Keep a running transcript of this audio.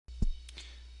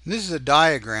This is a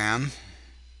diagram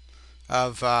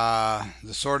of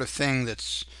the sort of thing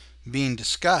that's being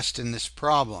discussed in this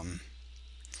problem.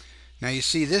 Now you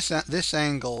see this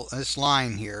angle, this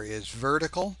line here is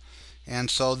vertical,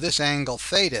 and so this angle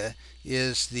theta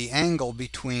is the angle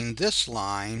between this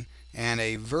line and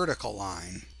a vertical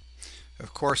line.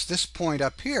 Of course, this point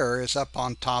up here is up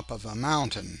on top of a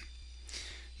mountain.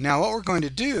 Now what we're going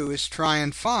to do is try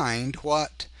and find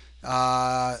what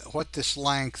this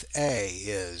length A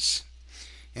is.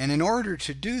 And in order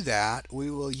to do that,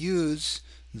 we will use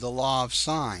the law of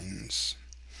sines.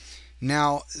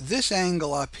 Now this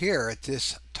angle up here at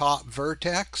this top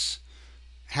vertex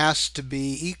has to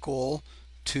be equal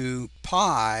to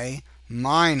pi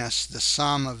minus the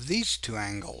sum of these two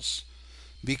angles,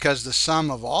 because the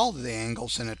sum of all the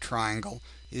angles in a triangle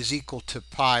is equal to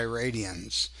pi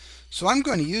radians. So I'm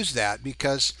going to use that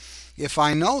because if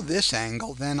I know this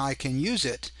angle, then I can use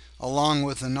it along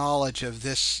with the knowledge of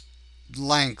this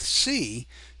length C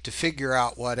to figure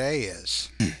out what A is.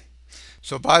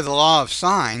 So by the law of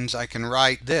sines, I can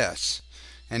write this.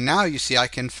 And now you see I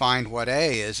can find what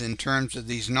A is in terms of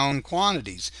these known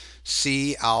quantities,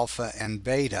 C, alpha, and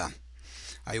beta.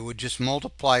 I would just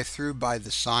multiply through by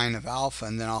the sine of alpha,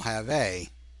 and then I'll have A.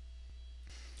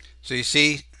 So you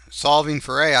see, solving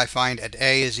for A, I find that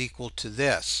A is equal to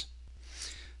this.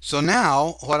 So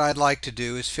now what I'd like to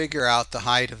do is figure out the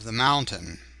height of the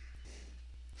mountain.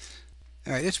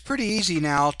 All right, it's pretty easy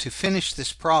now to finish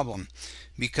this problem,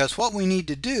 because what we need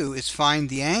to do is find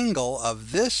the angle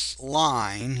of this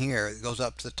line here that goes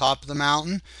up to the top of the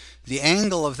mountain, the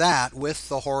angle of that with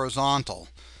the horizontal.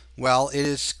 Well, it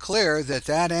is clear that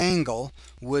that angle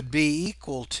would be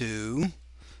equal to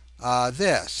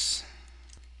this.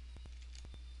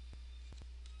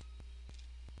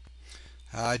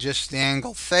 Just the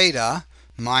angle theta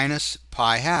minus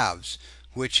pi halves,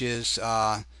 which is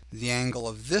the angle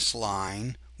of this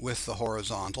line with the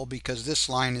horizontal, because this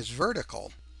line is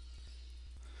vertical.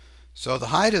 So the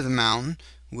height of the mountain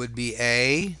would be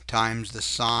A times the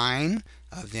sine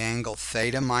of the angle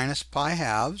theta minus pi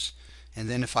halves, and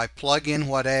then if I plug in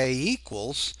what A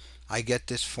equals, I get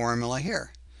this formula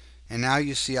here. And now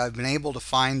you see I've been able to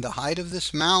find the height of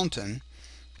this mountain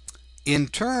in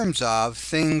terms of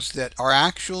things that are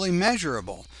actually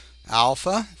measurable: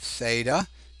 alpha, theta,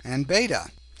 and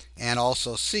beta, and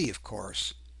also C, of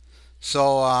course.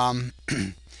 So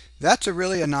that's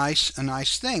really a nice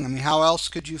thing. I mean, how else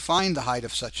could you find the height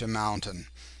of such a mountain?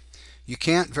 You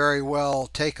can't very well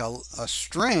take a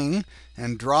string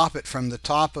and drop it from the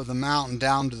top of the mountain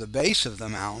down to the base of the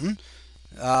mountain.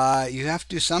 You have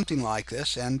to do something like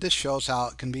this, and this shows how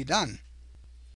it can be done.